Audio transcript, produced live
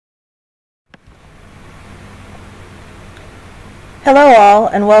Hello all,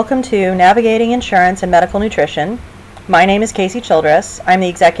 and welcome to Navigating Insurance and Medical Nutrition. My name is Casey Childress. I'm the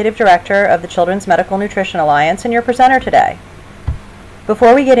Executive Director of the Children's Medical Nutrition Alliance and your presenter today.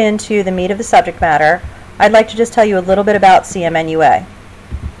 Before we get into the meat of the subject matter, I'd like to just tell you a little bit about CMNUA.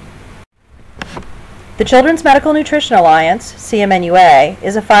 The Children's Medical Nutrition Alliance, CMNUA,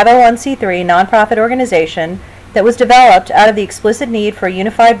 is a 501c3 nonprofit organization that was developed out of the explicit need for a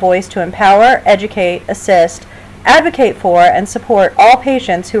unified voice to empower, educate, assist, advocate for, and support all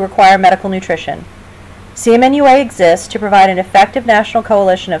patients who require medical nutrition. CMNUA exists to provide an effective national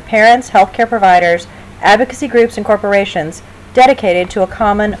coalition of parents, healthcare providers, advocacy groups, and corporations dedicated to a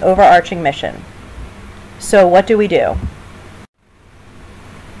common overarching mission. So what do we do?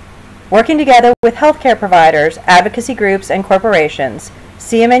 Working together with healthcare providers, advocacy groups, and corporations,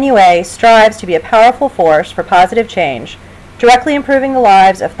 CMNUA strives to be a powerful force for positive change, directly improving the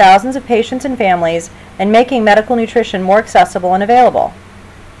lives of thousands of patients and families and making medical nutrition more accessible and available.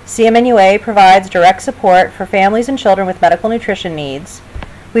 CMNUA provides direct support for families and children with medical nutrition needs.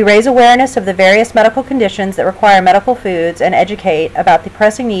 We raise awareness of the various medical conditions that require medical foods and educate about the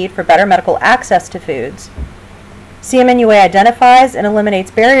pressing need for better medical access to foods. CMNUA identifies and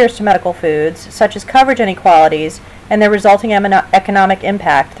eliminates barriers to medical foods, such as coverage inequalities and their resulting economic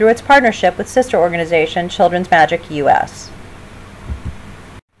impact through its partnership with sister organization Children's Magic US.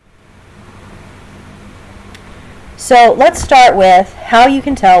 So let's start with how you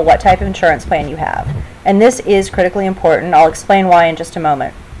can tell what type of insurance plan you have. And this is critically important. I'll explain why in just a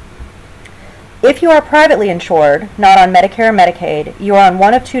moment. If you are privately insured, not on Medicare or Medicaid, you are on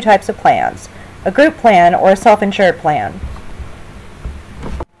one of two types of plans: a group plan or a self-insured plan.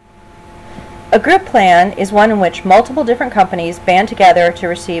 A group plan is one in which multiple different companies band together to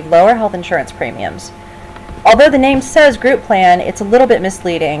receive lower health insurance premiums. Although the name says group plan, it's a little bit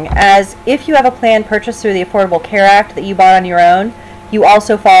misleading, as if you have a plan purchased through the Affordable Care Act that you bought on your own, you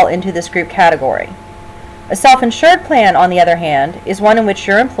also fall into this group category. A self-insured plan, on the other hand, is one in which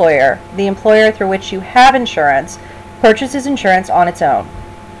your employer, the employer through which you have insurance, purchases insurance on its own.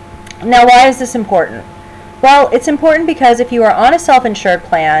 Now, why is this important? Well, it's important because if you are on a self-insured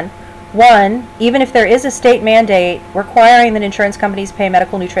plan, one, even if there is a state mandate requiring that insurance companies pay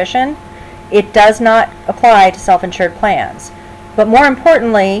medical nutrition, it does not apply to self-insured plans. But more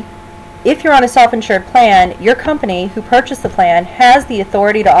importantly, if you're on a self-insured plan, your company who purchased the plan has the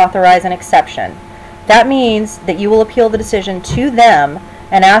authority to authorize an exception. That means that you will appeal the decision to them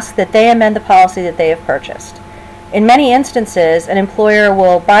and ask that they amend the policy that they have purchased. In many instances, an employer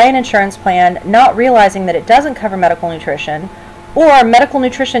will buy an insurance plan not realizing that it doesn't cover medical nutrition, or medical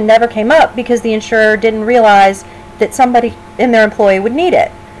nutrition never came up because the insurer didn't realize that somebody in their employee would need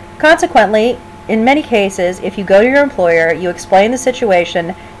it. Consequently, in many cases, if you go to your employer, you explain the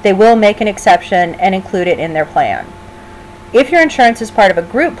situation, they will make an exception and include it in their plan. If your insurance is part of a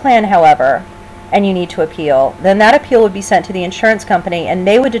group plan, however, and you need to appeal, then that appeal would be sent to the insurance company and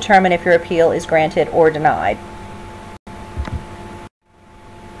they would determine if your appeal is granted or denied.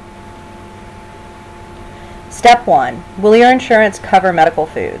 Step 1. Will your insurance cover medical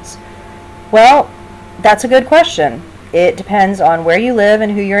foods? Well, that's a good question. It depends on where you live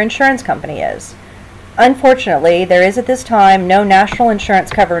and who your insurance company is. Unfortunately, there is at this time no national insurance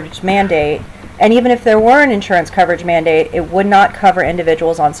coverage mandate, and even if there were an insurance coverage mandate, it would not cover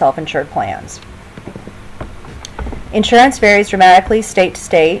individuals on self-insured plans. Insurance varies dramatically state to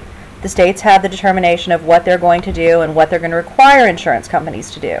state. The states have the determination of what they're going to do and what they're going to require insurance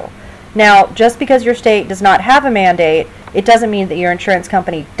companies to do. Now, just because your state does not have a mandate, it doesn't mean that your insurance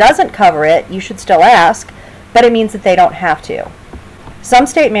company doesn't cover it. You should still ask, but it means that they don't have to. Some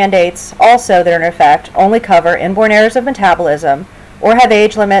state mandates also that are in effect only cover inborn errors of metabolism or have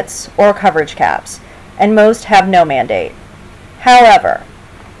age limits or coverage caps, and most have no mandate. However,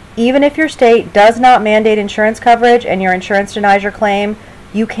 even if your state does not mandate insurance coverage and your insurance denies your claim,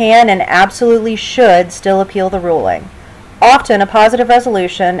 you can and absolutely should still appeal the ruling. Often, a positive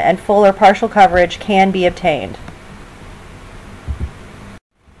resolution and full or partial coverage can be obtained.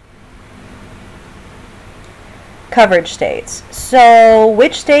 Coverage states. So,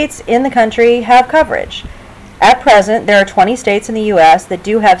 which states in the country have coverage? At present, there are 20 states in the U.S. that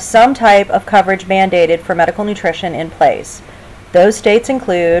do have some type of coverage mandated for medical nutrition in place. Those states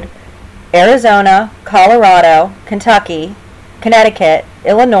include Arizona, Colorado, Kentucky, Connecticut,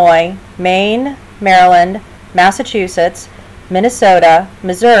 Illinois, Maine, Maryland, Massachusetts, Minnesota,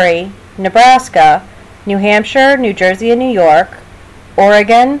 Missouri, Nebraska, New Hampshire, New Jersey, and New York,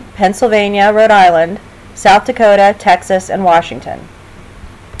 Oregon, Pennsylvania, Rhode Island, South Dakota, Texas, and Washington.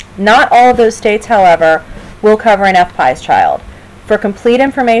 Not all of those states, however, will cover an FPIES child. For complete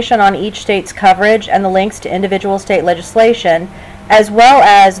information on each state's coverage and the links to individual state legislation, as well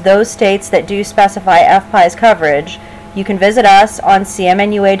as those states that do specify FPIES coverage, you can visit us on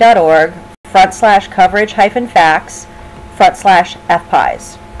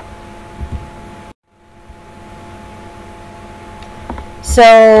cmnua.org/coverage-facts/FPIES.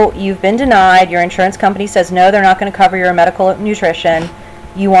 So you've been denied, your insurance company says no, they're not going to cover your medical nutrition,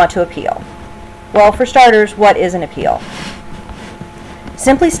 you want to appeal. Well, for starters, what is an appeal?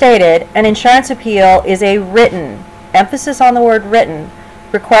 Simply stated, an insurance appeal is a written, emphasis on the word written,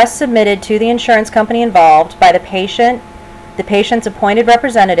 request submitted to the insurance company involved by the patient, the patient's appointed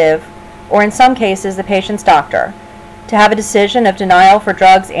representative, or in some cases the patient's doctor, to have a decision of denial for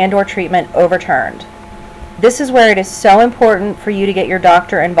drugs and/or treatment overturned. This is where it is so important for you to get your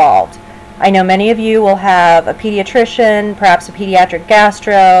doctor involved. I know many of you will have a pediatrician, perhaps a pediatric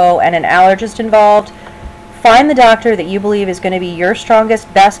gastro, and an allergist involved. Find the doctor that you believe is going to be your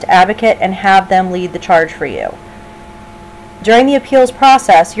strongest, best advocate and have them lead the charge for you. During the appeals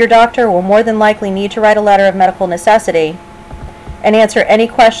process, your doctor will more than likely need to write a letter of medical necessity and answer any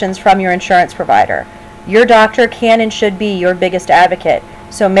questions from your insurance provider. Your doctor can and should be your biggest advocate,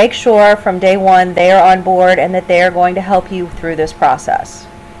 so make sure from day one they are on board and that they are going to help you through this process.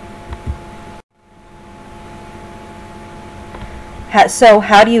 So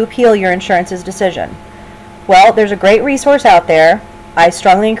how do you appeal your insurance's decision? Well, there's a great resource out there. I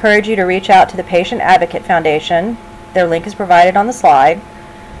strongly encourage you to reach out to the Patient Advocate Foundation. Their link is provided on the slide.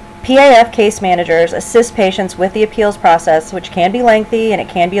 PAF case managers assist patients with the appeals process, which can be lengthy and it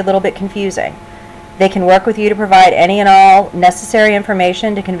can be a little bit confusing. They can work with you to provide any and all necessary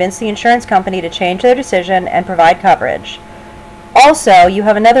information to convince the insurance company to change their decision and provide coverage. Also, you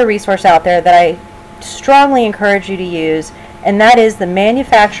have another resource out there that I strongly encourage you to use, and that is the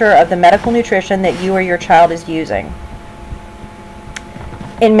manufacturer of the medical nutrition that you or your child is using.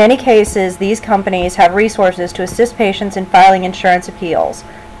 In many cases, these companies have resources to assist patients in filing insurance appeals.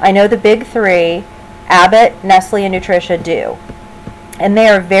 I know the big three, Abbott, Nestle, and Nutricia do, and they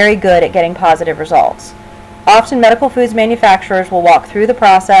are very good at getting positive results. Often medical foods manufacturers will walk through the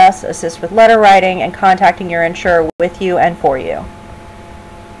process, assist with letter writing, and contacting your insurer with you and for you.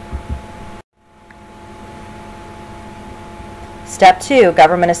 Step 2,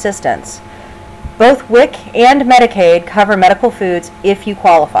 government assistance. Both WIC and Medicaid cover medical foods if you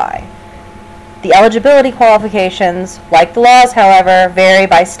qualify. The eligibility qualifications, like the laws, however, vary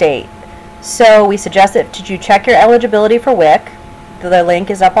by state. So we suggest that you check your eligibility for WIC. The link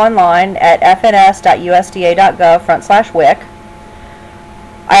is up online at fns.usda.gov/WIC.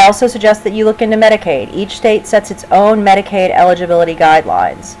 I also suggest that you look into Medicaid. Each state sets its own Medicaid eligibility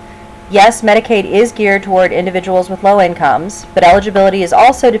guidelines. Yes, Medicaid is geared toward individuals with low incomes, but eligibility is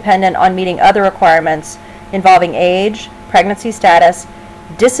also dependent on meeting other requirements involving age, pregnancy status,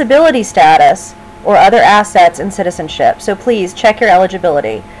 disability status, or other assets and citizenship. So please check your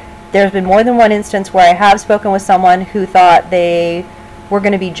eligibility. There's been more than one instance where I have spoken with someone who thought they were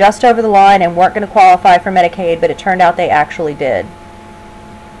going to be just over the line and weren't going to qualify for Medicaid, but it turned out they actually did.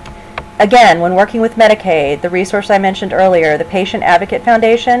 Again, when working with Medicaid, the resource I mentioned earlier, the Patient Advocate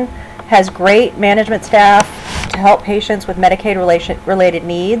Foundation, has great management staff to help patients with Medicaid-related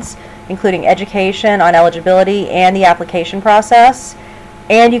needs, including education on eligibility and the application process.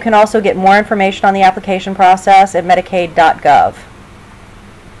 And you can also get more information on the application process at medicaid.gov.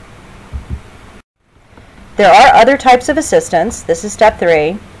 There are other types of assistance. This is step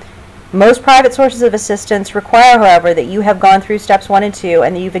 3. Most private sources of assistance require, however, that you have gone through steps 1 and 2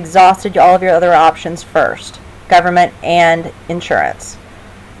 and that you've exhausted all of your other options first, government and insurance.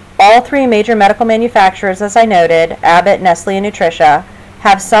 All 3 major medical manufacturers, as I noted, Abbott, Nestle, and Nutricia,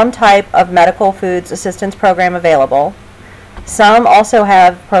 have some type of medical foods assistance program available. Some also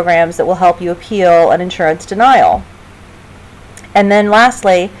have programs that will help you appeal an insurance denial. And then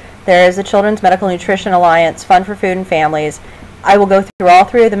lastly, there is the Children's Medical Nutrition Alliance Fund for Food and Families. I will go through all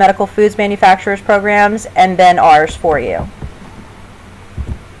 3 of the medical foods manufacturers programs and then ours for you.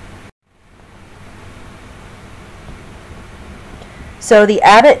 So the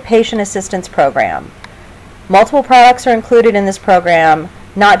Abbott Patient Assistance Program. Multiple products are included in this program,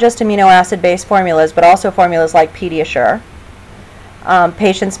 not just amino acid-based formulas, but also formulas like Pediasure.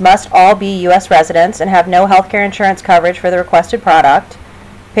 Patients must all be U.S. residents and have no healthcare insurance coverage for the requested product.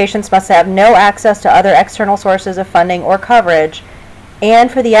 Patients must have no access to other external sources of funding or coverage.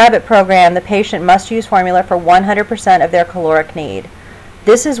 And for the Abbott program, the patient must use formula for 100% of their caloric need.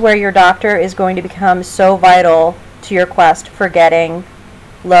 This is where your doctor is going to become so vital to your quest for getting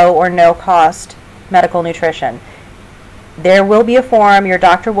low or no cost medical nutrition. There will be a form your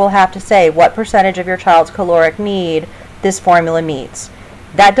doctor will have to say what percentage of your child's caloric need this formula meets.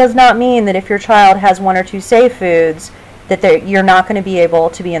 That does not mean that if your child has 1 or 2 safe foods that you're not going to be able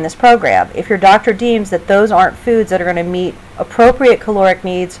to be in this program. If your doctor deems that those aren't foods that are going to meet appropriate caloric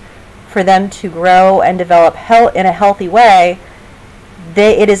needs for them to grow and develop in a healthy way,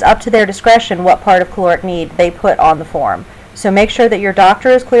 it is up to their discretion what part of caloric need they put on the form. So make sure that your doctor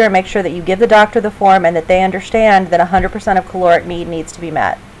is clear, make sure that you give the doctor the form, and that they understand that 100% of caloric need needs to be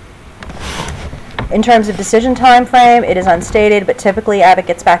met. In terms of decision time frame, it is unstated, but typically Abbott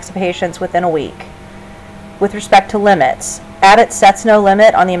gets back to patients within a week. With respect to limits, Abbott sets no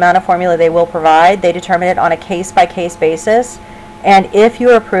limit on the amount of formula they will provide. They determine it on a case-by-case basis, and if you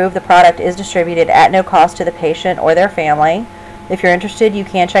are approved, the product is distributed at no cost to the patient or their family. If you're interested, you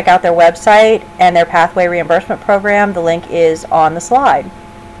can check out their website and their pathway reimbursement program. The link is on the slide.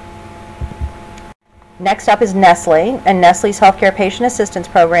 Next up is Nestle and Nestle's Healthcare Patient Assistance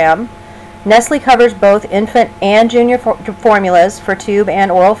Program. Nestle covers both infant and junior formulas for tube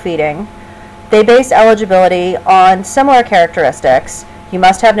and oral feeding. They base eligibility on similar characteristics. You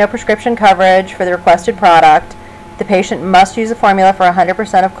must have no prescription coverage for the requested product. The patient must use the formula for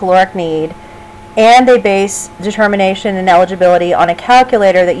 100% of caloric need. And they base determination and eligibility on a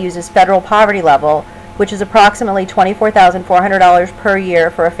calculator that uses federal poverty level, which is approximately $24,400 per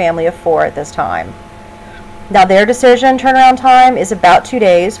year for a family of 4 at this time. Now their decision turnaround time is about 2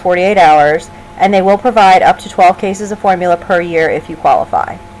 days, 48 hours, and they will provide up to 12 cases of formula per year if you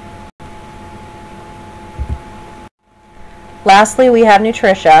qualify. Lastly, we have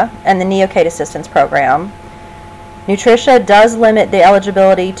Nutricia and the Neocate Assistance Program. Nutricia does limit the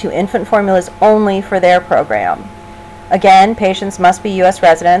eligibility to infant formulas only for their program. Again, patients must be U.S.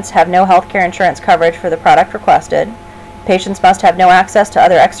 residents, have no health care insurance coverage for the product requested. Patients must have no access to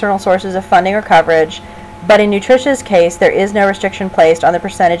other external sources of funding or coverage, but in Nutricia's case, there is no restriction placed on the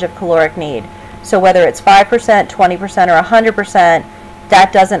percentage of caloric need. So whether it's 5%, 20%, or 100%,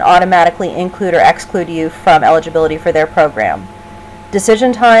 that doesn't automatically include or exclude you from eligibility for their program.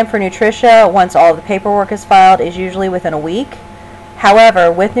 Decision time for Nutricia, once all of the paperwork is filed, is usually within a week. However,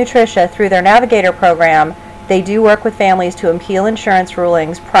 with Nutricia, through their Navigator program, they do work with families to appeal insurance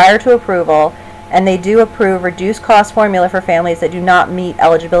rulings prior to approval, and they do approve reduced cost formula for families that do not meet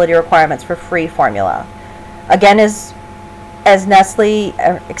eligibility requirements for free formula. Again, as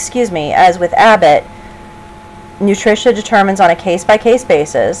with Abbott, Nutricia determines on a case-by-case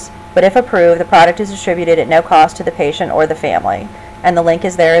basis, but if approved, the product is distributed at no cost to the patient or the family. And the link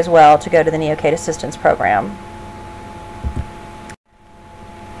is there as well to go to the Neocate Assistance Program.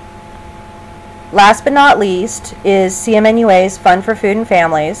 Last but not least is CMNUA's Fund for Food and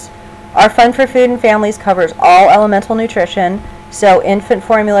Families. Our Fund for Food and Families covers all elemental nutrition, so infant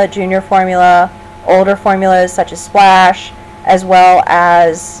formula, junior formula, older formulas such as Splash, as well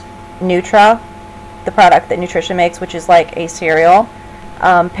as Nutra, the product that Nutricia makes, which is like a cereal.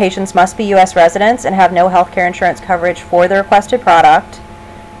 Patients must be U.S. residents and have no health care insurance coverage for the requested product.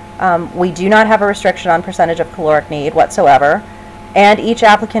 We do not have a restriction on percentage of caloric need whatsoever, and each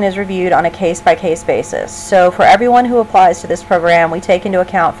applicant is reviewed on a case-by-case basis. So for everyone who applies to this program, we take into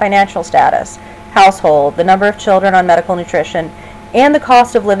account financial status, household, the number of children on medical nutrition, and the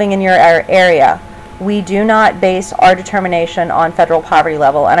cost of living in your area. We do not base our determination on federal poverty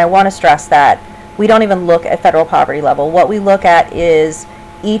level, and I want to stress that. We don't even look at federal poverty level. What we look at is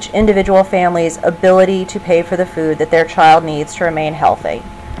each individual family's ability to pay for the food that their child needs to remain healthy.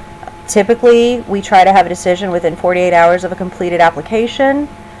 Typically, we try to have a decision within 48 hours of a completed application.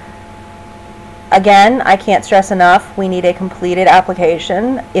 Again, I can't stress enough, we need a completed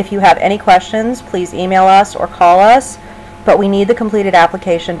application. If you have any questions, please email us or call us, but we need the completed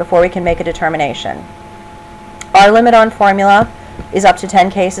application before we can make a determination. Our limit on formula is up to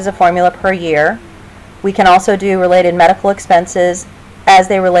 10 cases of formula per year. We can also do related medical expenses as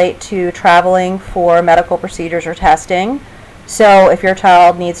they relate to traveling for medical procedures or testing. So if your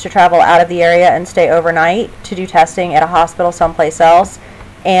child needs to travel out of the area and stay overnight to do testing at a hospital someplace else,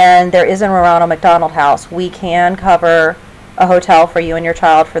 and there isn't a Ronald McDonald House, we can cover a hotel for you and your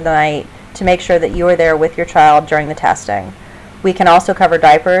child for the night to make sure that you are there with your child during the testing. We can also cover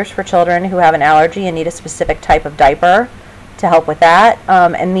diapers for children who have an allergy and need a specific type of diaper to help with that.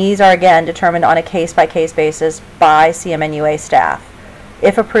 And these are again determined on a case-by-case basis by CMNUA staff.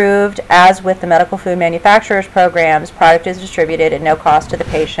 If approved, as with the medical food manufacturers programs, product is distributed at no cost to the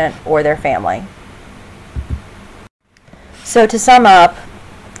patient or their family. So to sum up,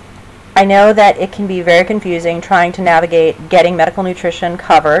 I know that it can be very confusing trying to navigate getting medical nutrition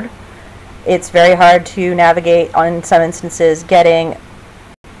covered. It's very hard to navigate, in some instances, getting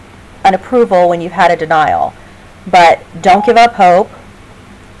an approval when you've had a denial. But don't give up hope.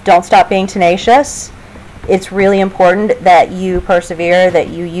 Don't stop being tenacious. It's really important that you persevere, that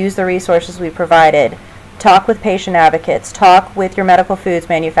you use the resources we provided talk with patient advocates, talk with your medical foods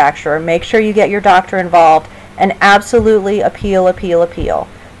manufacturer, make sure you get your doctor involved, and absolutely appeal.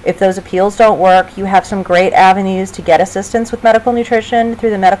 If those appeals don't work, you have some great avenues to get assistance with medical nutrition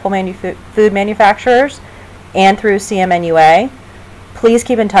through the medical food manufacturers and through CMNUA. Please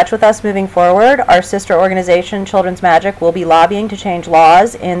keep in touch with us moving forward. Our sister organization, Children's Magic, will be lobbying to change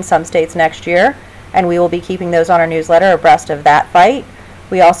laws in some states next year, and we will be keeping those on our newsletter abreast of that fight.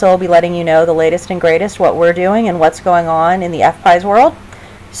 We also will be letting you know the latest and greatest, what we're doing and what's going on in the FPIES world.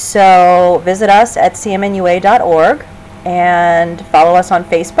 So visit us at cmnua.org and follow us on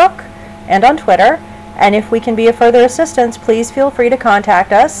Facebook and on Twitter. And if we can be of further assistance, please feel free to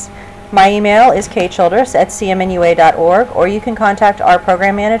contact us. My email is kchildress@cmnua.org, or you can contact our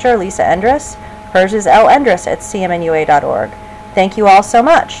program manager, Lisa Endress. Hers is L. Endress at cmnua.org. Thank you all so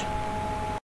much.